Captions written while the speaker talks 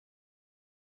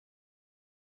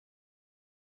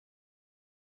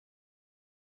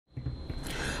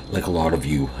Like a lot of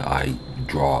you, I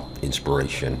draw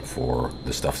inspiration for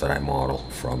the stuff that I model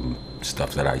from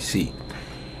stuff that I see.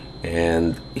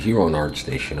 And here on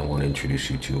ArtStation, I want to introduce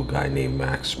you to a guy named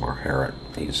Max Marharit.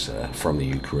 He's from the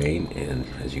Ukraine, and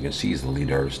as you can see, he's the lead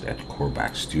artist at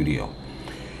Korvac Studio.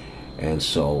 And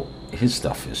so his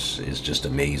stuff is just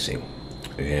amazing.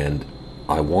 And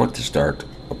I want to start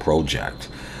a project.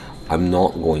 I'm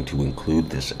not going to include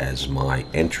this as my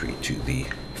entry to the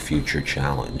future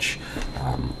challenge.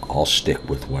 I'll stick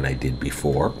with what I did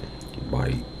before,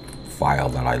 my file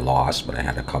that I lost, but I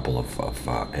had a couple of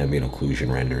ambient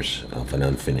occlusion renders of an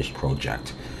unfinished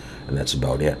project, and that's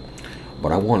about it.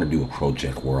 But I want to do a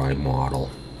project where I model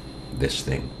this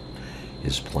thing,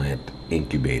 his plant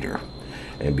incubator.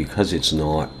 And because it's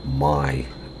not my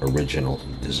original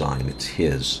design, it's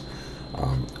his,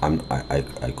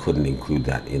 I couldn't include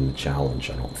that in the challenge,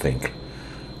 I don't think.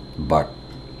 But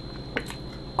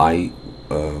I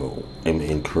am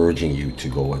encouraging you to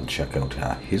go and check out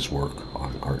his work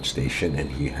on ArtStation, and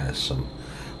he has some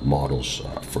models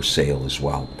for sale as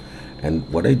well. And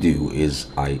what I do is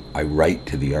I write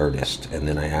to the artist, and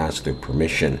then I ask their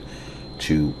permission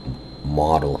to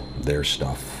model their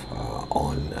stuff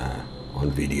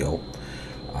on video,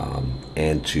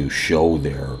 and to show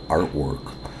their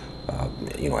artwork,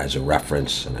 as a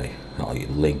reference, and I'll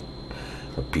link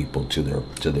people to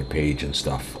their page and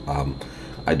stuff.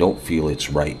 I don't feel it's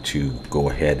right to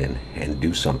go ahead and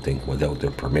do something without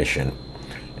their permission,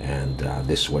 and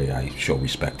this way I show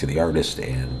respect to the artist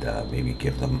and maybe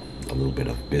give them a little bit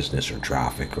of business or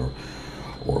traffic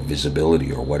or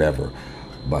visibility or whatever.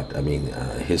 But I mean,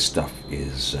 his stuff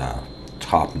is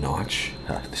top notch.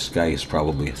 This guy is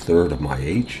probably a third of my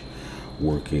age,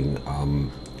 working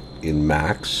in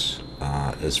Max,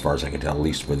 as far as I can tell, at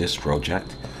least for this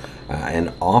project.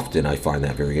 And often I find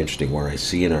that very interesting, where I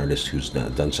see an artist who's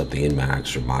done something in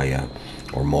Max or Maya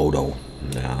or Modo,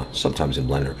 sometimes in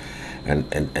Blender, and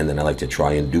then I like to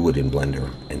try and do it in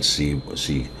Blender and see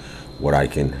what I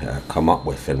can come up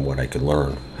with and what I can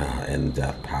learn and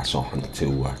pass on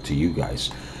to you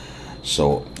guys.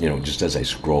 So, just as I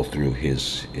scroll through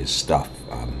his stuff,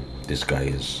 this guy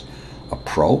is a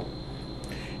pro,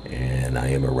 and I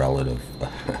am a relative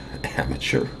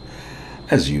amateur,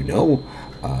 as you know.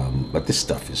 But this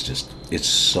stuff is it's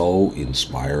so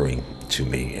inspiring to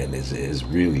me, and is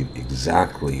really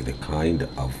exactly the kind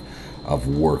of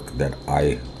work that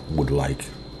I would like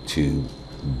to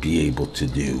be able to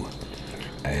do.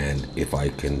 And if I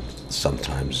can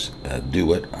sometimes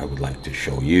do it, I would like to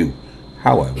show you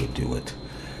how I would do it,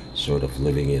 sort of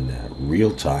living in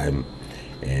real time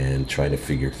and trying to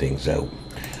figure things out.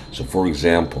 So for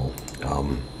example,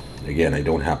 again, I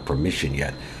don't have permission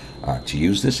yet to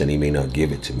use this, and he may not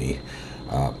give it to me,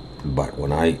 but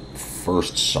when I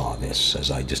first saw this, as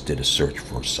I just did a search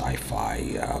for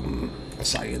sci-fi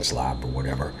science lab or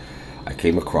whatever, I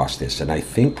came across this, and I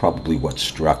think probably what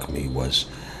struck me was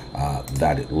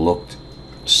that it looked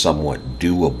somewhat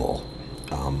doable.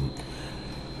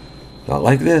 Not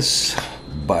like this,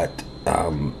 but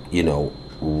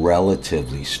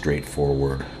relatively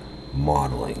straightforward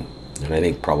modeling, and I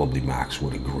think probably Max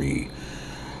would agree.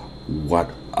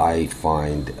 What I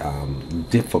find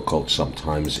difficult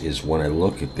sometimes is when I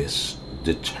look at this,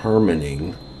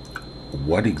 determining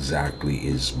what exactly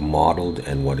is modeled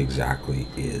and what exactly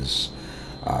is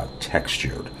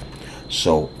textured.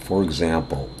 So, for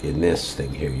example, in this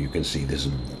thing here, you can see this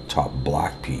top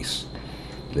black piece.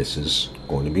 This is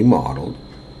going to be modeled,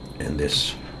 and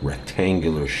this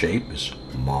rectangular shape is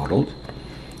modeled,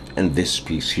 and this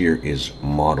piece here is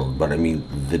modeled. But I mean,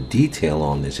 the detail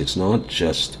on this, it's not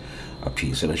just a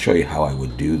piece, and I'll show you how I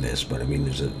would do this, but I mean,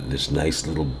 there's this nice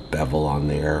little bevel on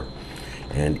there,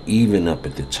 and even up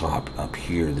at the top up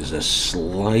here, there's a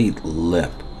slight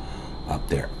lip up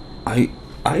there.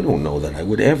 I don't know that I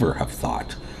would ever have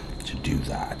thought to do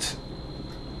that.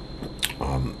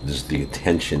 There's the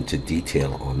attention to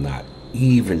detail on that,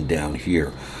 even down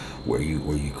here where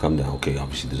you come down. Okay,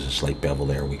 obviously there's a slight bevel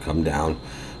there. We come down,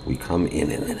 we come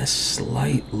in, and then a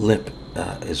slight lip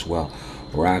as well.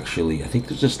 Or actually, I think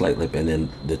there's a slight lip, and then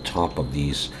the top of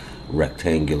these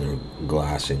rectangular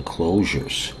glass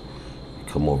enclosures.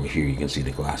 Come over here, you can see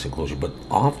the glass enclosure, but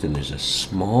often there's a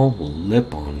small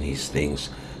lip on these things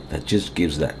that just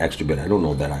gives that extra bit. I don't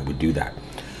know that I would do that.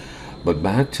 But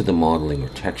back to the modeling or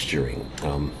texturing.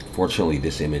 Fortunately,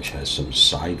 this image has some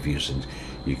side views, and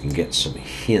you can get some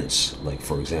hints. Like,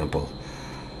 for example,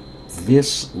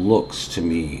 this looks to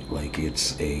me like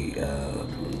it's a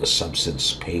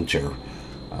substance painter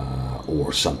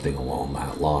or something along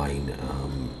that line.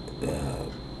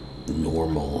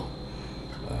 Normal,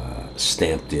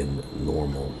 stamped in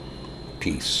normal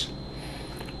piece.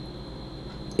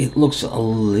 it looks a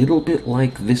little bit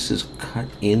like this is cut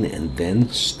in and then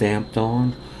stamped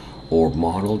on or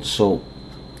modeled. So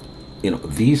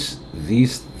these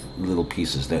little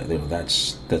pieces, that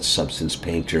that's Substance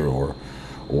Painter, or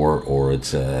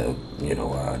it's a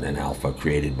an alpha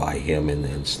created by him and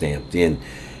then stamped in,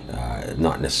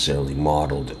 not necessarily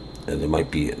modeled. And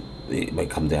it might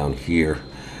come down here.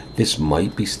 This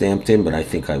might be stamped in, but I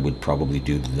think I would probably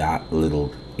do that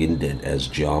little indent as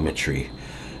geometry,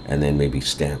 and then maybe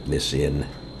stamp this in.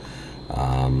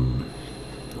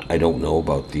 I don't know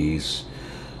about these.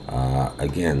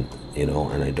 Again,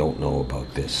 and I don't know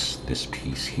about this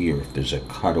piece here. If there's a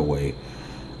cutaway,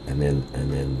 and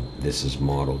then this is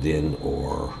modeled in,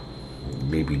 or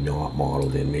maybe not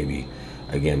modeled in. Maybe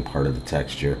again part of the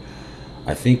texture.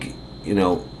 I think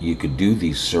you could do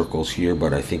these circles here,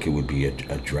 but I think it would be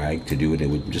a drag to do it. It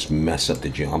would just mess up the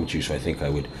geometry. So I think I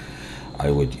would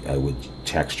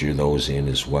texture those in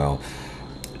as well.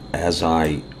 As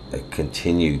I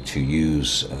continue to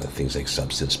use things like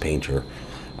Substance Painter,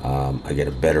 I get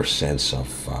a better sense of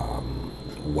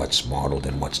what's modeled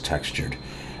and what's textured.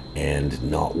 And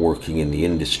not working in the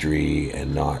industry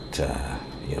and not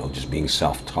just being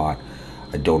self-taught,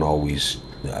 I don't always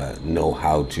know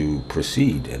how to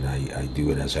proceed, and I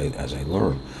do it as I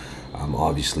learn.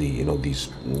 Obviously, these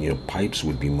pipes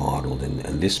would be modeled,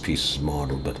 and this piece is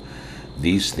modeled, but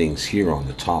these things here on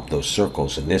the top, those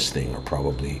circles, and this thing are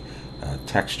probably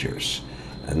textures,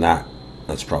 and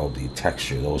that's probably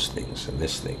texture, those things, and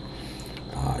this thing.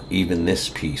 Even this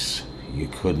piece, you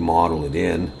could model it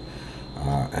in,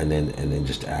 and then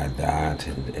just add that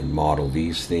and model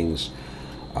these things.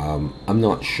 I'm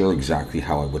not sure exactly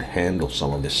how I would handle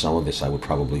some of this. Some of this I would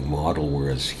probably model,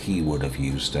 whereas he would have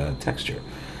used texture,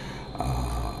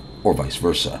 or vice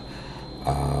versa.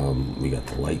 We got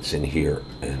the lights in here,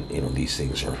 and these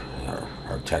things are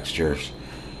textures.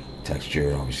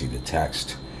 Texture, obviously the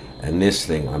text, and this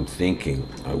thing I'm thinking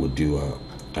I would do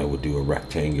a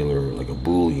rectangular, like a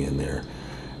boolean there,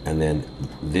 and then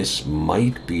this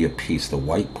might be a piece. The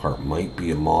white part might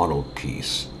be a modeled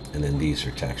piece, and then these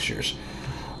are textures.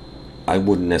 I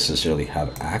wouldn't necessarily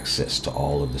have access to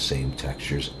all of the same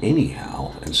textures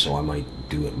anyhow, and so I might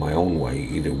do it my own way,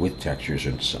 either with textures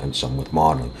and some with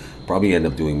modeling. Probably end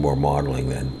up doing more modeling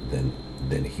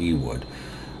than he would.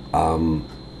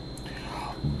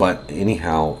 But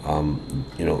anyhow,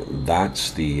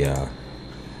 that's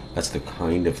the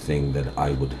kind of thing that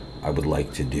I would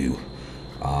like to do.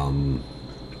 And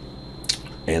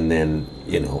then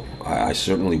I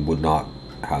certainly would not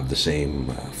have the same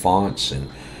fonts,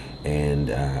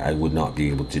 and I would not be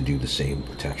able to do the same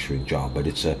texturing job. But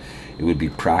it would be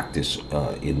practice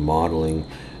in modeling,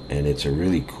 and it's a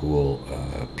really cool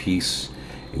piece.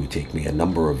 It would take me a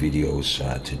number of videos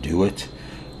to do it,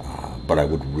 but I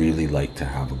would really like to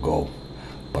have a go.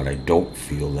 But I don't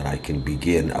feel that I can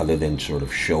begin other than sort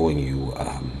of showing you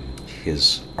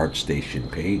his ArtStation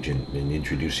page and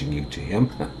introducing you to him.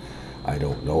 I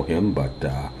don't know him, but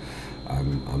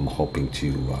I'm hoping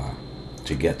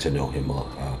to get to know him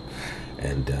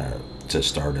and to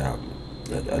start a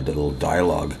little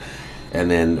dialogue,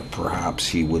 and then perhaps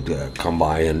he would come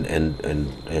by and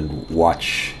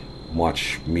watch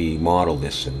me model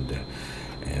this and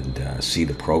see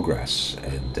the progress,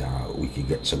 and we could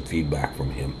get some feedback from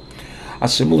him. A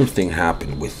similar thing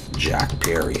happened with Jack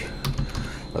Perry.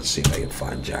 Let's see if I can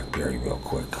find Jack Perry real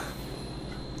quick.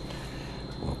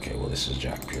 Okay, well, this is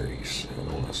Jack Perry's.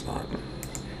 No, that's not.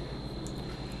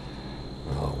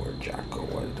 Oh, where'd Jack go?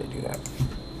 Why did I do that?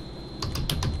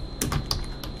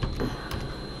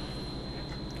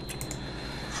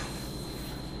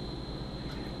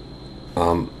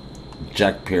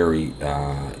 Jack Perry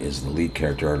is the lead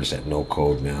character artist at No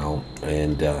Code now,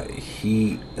 and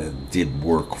he did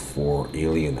work for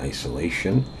Alien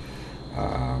Isolation,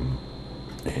 and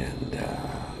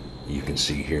you can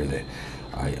see here that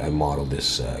I modeled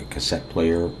this cassette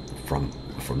player from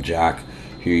Jack.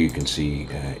 Here you can see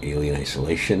Alien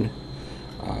Isolation,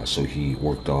 so he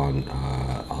worked on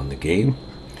the game,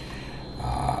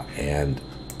 and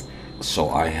so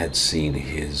I had seen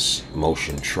his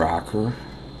motion tracker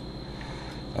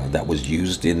that was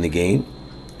used in the game,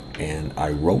 and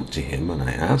I wrote to him and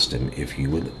I asked him if he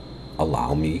would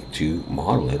allow me to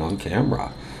model it on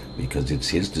camera, because it's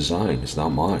his design, it's not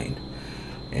mine.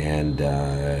 And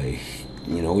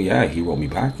he wrote me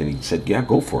back and he said, yeah,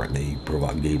 go for it. And he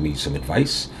gave me some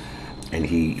advice, and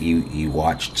he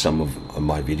watched some of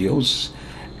my videos,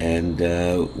 and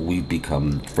we've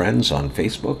become friends on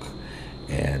Facebook,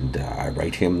 and I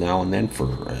write him now and then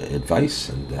for advice,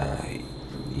 and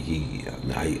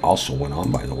I also went on,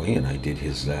 by the way, and I did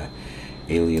his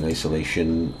Alien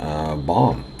Isolation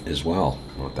bomb as well.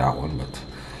 not that one, but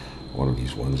one of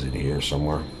these ones in here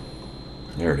somewhere.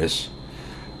 There it is,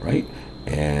 right?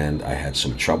 And I had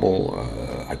some trouble.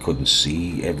 I couldn't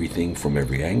see everything from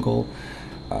every angle.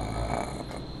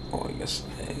 Oh, I guess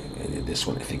I did this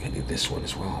one. I think I did this one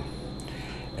as well.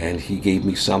 And he gave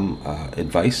me some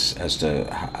advice as to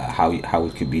how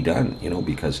it could be done.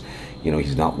 Because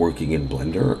he's not working in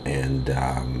Blender, and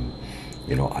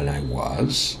and I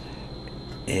was,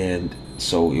 and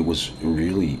so it was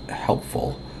really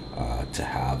helpful to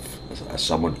have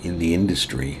someone in the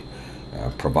industry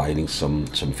providing some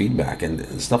feedback,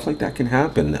 and stuff like that can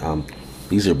happen.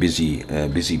 These are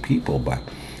busy people, but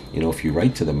if you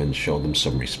write to them and show them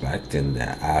some respect and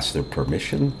ask their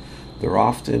permission, they're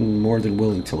often more than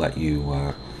willing to let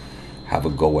you have a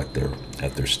go at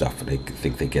their stuff. And I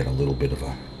think they get a little bit of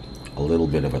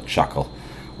a chuckle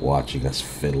watching us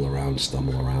fiddle around,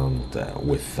 stumble around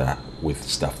with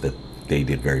stuff that they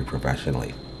did very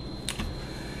professionally.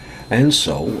 And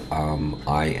so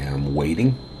I am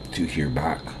waiting to hear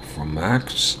back from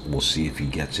Max. We'll see if he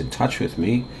gets in touch with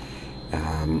me.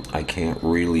 I can't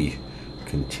really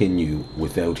continue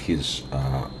without his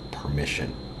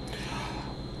permission.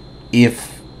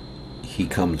 If he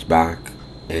comes back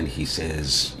and he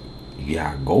says,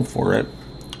 yeah, go for it,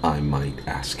 I might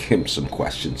ask him some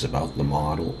questions about the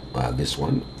model, this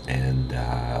one, and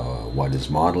what is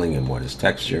modeling and what is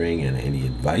texturing, and any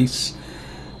advice.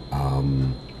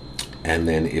 And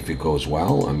then if it goes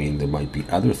well, there might be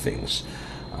other things.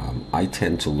 I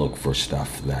tend to look for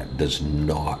stuff that does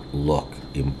not look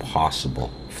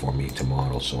impossible for me to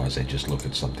model. So as I just look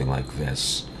at something like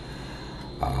this,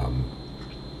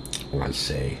 I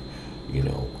say,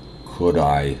 could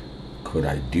I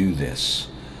do this?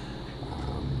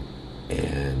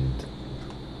 And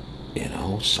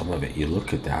some of it, you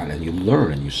look at that and you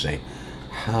learn and you say,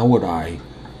 how would I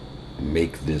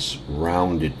make this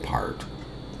rounded part?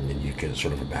 And then you can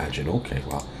sort of imagine, okay,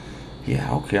 well,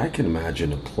 yeah, okay, I can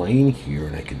imagine a plane here,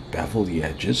 and I could bevel the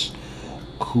edges.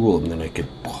 Cool, and then I could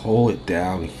pull it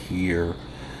down here,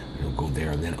 and it'll go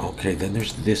there, and then, okay, then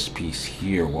there's this piece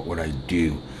here. What would I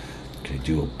do? Could I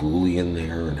do a Boolean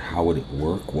there, and how would it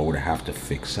work? What would I have to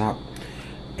fix up?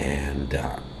 And,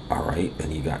 all right,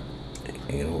 then you got,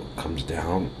 it comes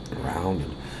down, around,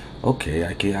 and, okay,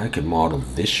 I can model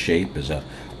this shape as a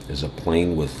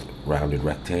plane with rounded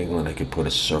rectangle, and I could put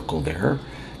a circle there,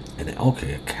 and then,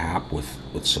 okay, a cap with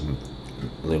some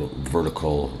little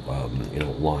vertical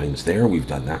lines there. We've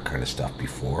done that kind of stuff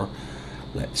before.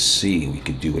 Let's see, we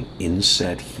could do an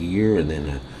inset here, and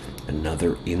then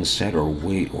another inset, or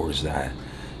wait, or is that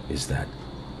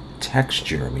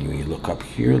texture? When you look up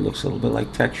here, it looks a little bit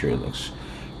like texture. It looks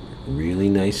really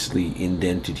nicely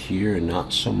indented here and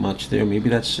not so much there. Maybe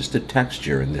that's just a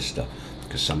texture in this stuff,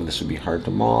 because some of this would be hard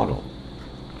to model.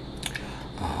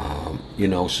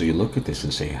 So you look at this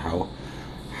and say, how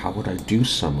would I do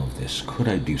some of this? Could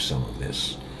I do some of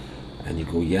this? And you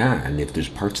go, yeah. And if there's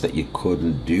parts that you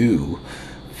couldn't do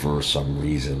for some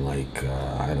reason, like,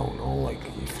 I don't know, like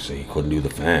if say you couldn't do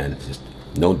the fan, just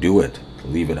don't do it.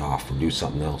 Leave it off or do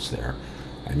something else there.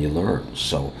 And you learn.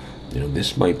 So,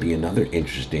 this might be another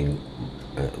interesting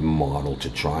model to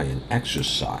try and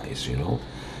exercise,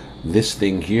 This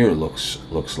thing here looks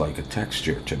like a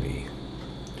texture to me.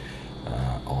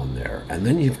 On there, and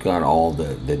then you've got all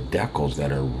the decals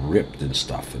that are ripped and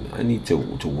stuff, and I need to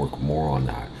work more on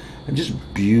that, and just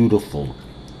beautiful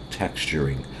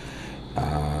texturing.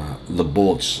 The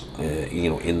bullets,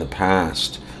 in the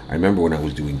past, I remember when I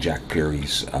was doing Jack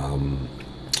Perry's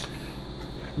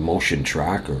motion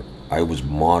tracker, I was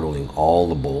modeling all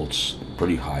the bolts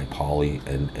pretty high poly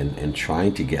and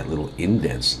trying to get little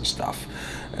indents and stuff,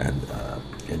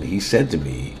 and he said to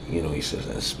me, he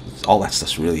says, all that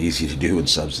stuff's really easy to do in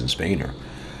Substance Painter.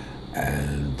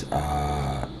 And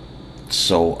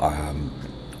so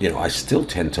I still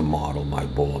tend to model my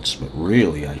bullets, but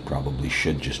really I probably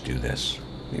should just do this.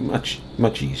 Much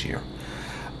easier.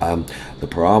 The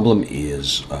problem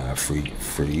is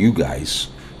for you guys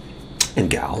and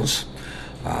gals,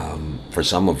 for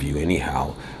some of you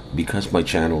anyhow, because my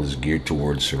channel is geared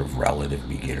towards sort of relative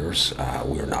beginners.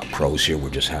 We're not pros here, we're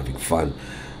just having fun.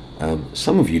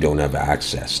 Some of you don't have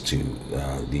access to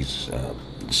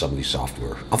some of these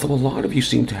software, although a lot of you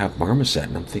seem to have Marmoset,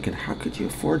 and I'm thinking, how could you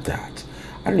afford that?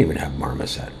 I don't even have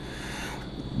Marmoset.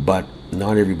 But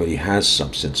not everybody has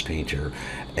Substance Painter,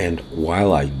 and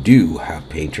while I do have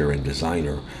Painter and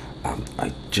Designer,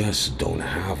 I just don't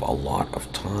have a lot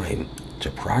of time to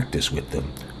practice with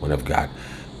them when I've got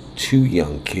 2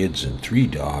 young kids and 3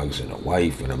 dogs and a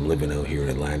wife, and I'm living out here in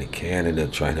Atlantic Canada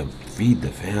trying to feed the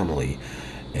family,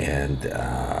 and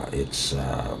it's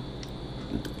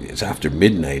it's after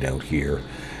midnight out here,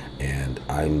 and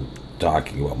I'm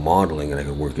talking about modeling, and I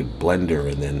can work at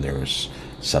Blender, and then there's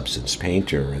Substance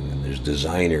Painter, and then there's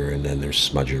Designer, and then there's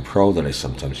Smudger Pro that I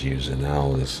sometimes use, and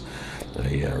now this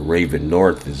Raven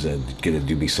North is going to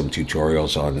do me some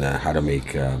tutorials on how to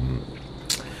make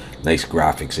nice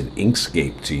graphics in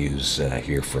Inkscape to use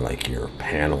here for like your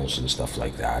panels and stuff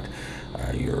like that,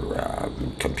 your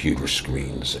computer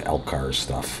screens, LCAR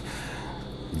stuff.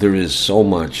 There is so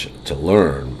much to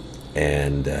learn,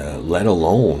 and let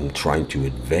alone trying to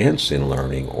advance in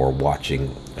learning or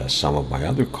watching some of my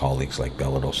other colleagues like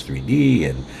Belados 3D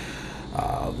and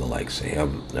the likes of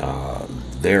him,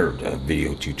 their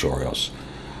video tutorials.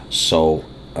 So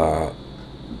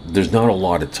there's not a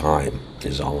lot of time,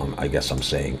 is all I guess I'm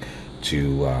saying,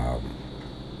 to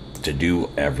do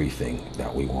everything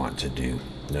that we want to do.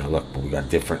 Now look, we got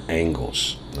different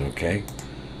angles, okay?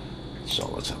 So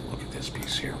let's have a look at this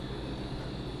piece here.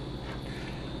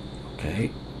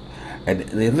 Okay, and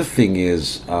the other thing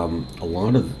is a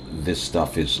lot of this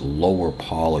stuff is lower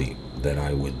poly than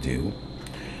I would do,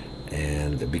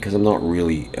 and because I'm not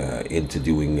really into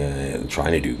doing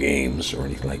trying to do games or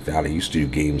anything like that. I used to do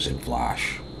games in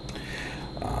Flash,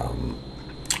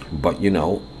 but you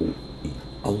know,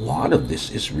 a lot of this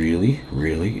is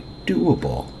really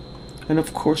doable, and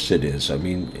of course it is. I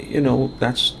mean, you know,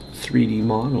 that's 3D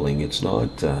modeling. It's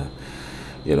not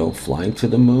you know, flying to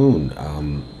the moon,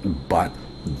 but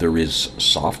there is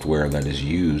software that is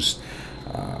used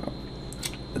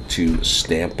to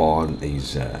stamp on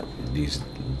these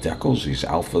decals, these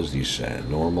alphas, these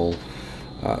normal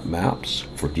maps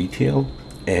for detail,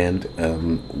 and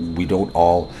we don't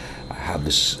all have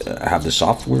this have the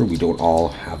software. We don't all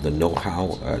have the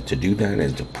know-how to do that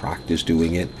and to practice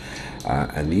doing it.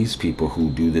 And these people who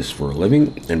do this for a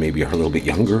living and maybe are a little bit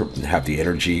younger and have the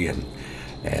energy and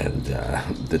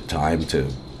the time to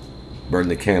burn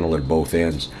the candle at both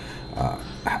ends,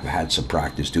 have had some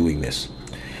practice doing this.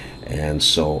 And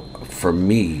so for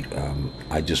me,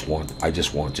 I just want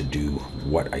to do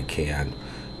what I can,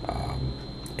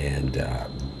 and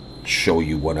show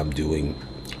you what I'm doing.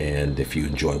 And if you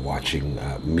enjoy watching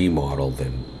me model,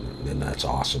 then that's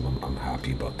awesome. I'm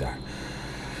happy about that.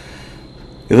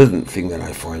 The other thing that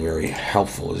I find very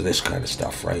helpful is this kind of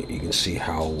stuff, right? You can see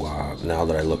how now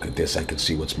that I look at this, I can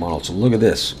see what's modeled. So look at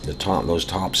this, those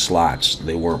top slats,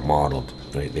 they weren't modeled,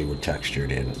 right? They were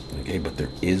textured in, okay? But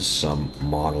there is some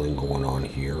modeling going on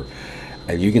here,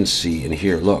 and you can see in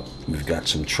here, look, we've got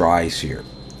some tries here,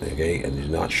 okay? And they're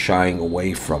not shying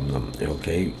away from them,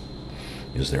 okay?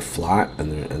 Because they're flat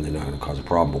and they're not going to cause a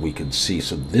problem. But we can see,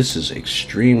 so this is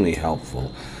extremely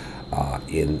helpful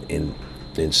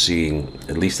in seeing,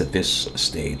 at least at this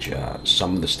stage,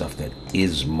 some of the stuff that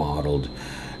is modeled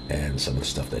and some of the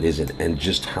stuff that isn't, and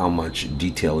just how much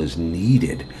detail is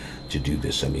needed to do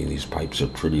this. I mean, these pipes are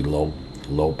pretty low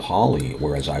poly,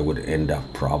 whereas I would end up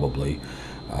probably,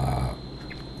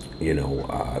 you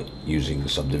know, using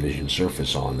subdivision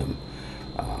surface on them.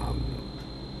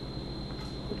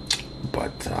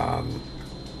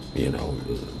 You know,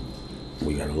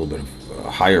 we got a little bit of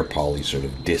higher poly sort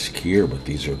of disc here, but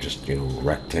these are just, you know,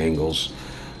 rectangles,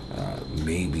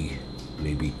 maybe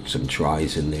some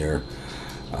tries in there,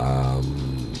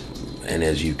 and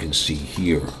as you can see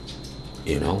here,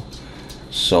 you know,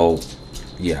 so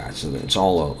yeah, so it's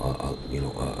all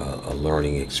a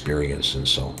learning experience. And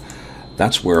so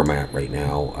that's where I'm at right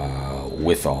now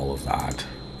with all of that.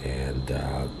 And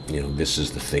you know, this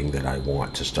is the thing that I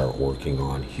want to start working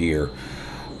on here.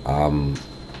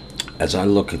 As I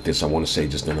look at this, I want to say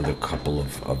just another couple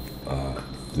of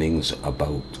things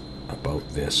about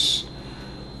this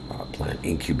plant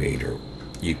incubator.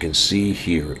 You can see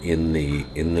here in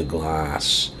the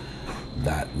glass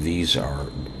that these are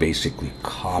basically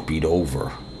copied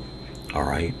over. All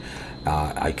right,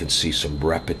 I can see some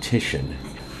repetition.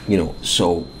 You know,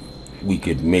 so we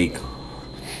could make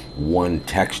one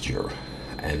texture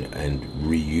and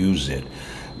reuse it.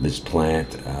 This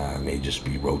plant may just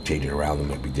be rotated around. There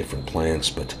might be different plants,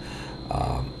 but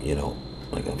you know,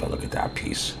 like if I look at that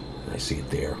piece, I see it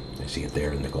there. I see it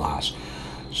there in the glass.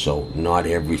 So not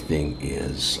everything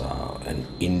is an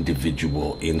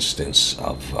individual instance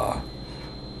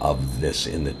of this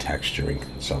in the texturing.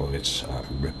 Some of it's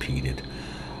repeated.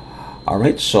 All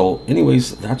right, so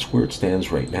anyways, that's where it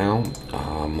stands right now.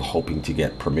 I'm hoping to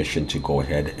get permission to go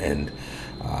ahead and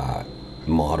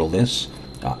model this.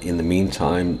 In the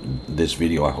meantime, this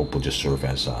video I hope will just serve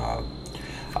as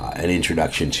an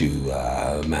introduction to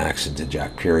Max and to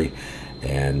Jack Perry,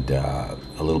 and a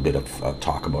little bit of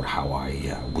talk about how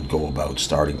I would go about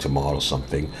starting to model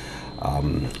something.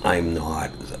 I'm not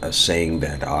saying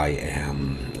that I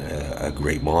am a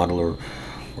great modeler.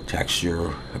 or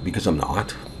texture, because I'm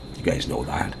not. You guys know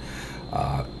that.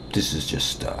 This is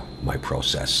just my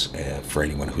process for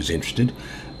anyone who's interested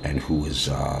and who is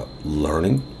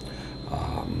learning.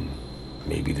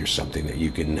 Maybe there's something that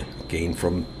you can gain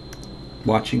from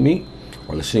watching me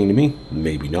or listening to me.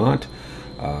 Maybe not.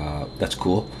 That's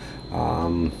cool.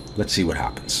 Let's see what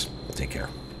happens. Take care.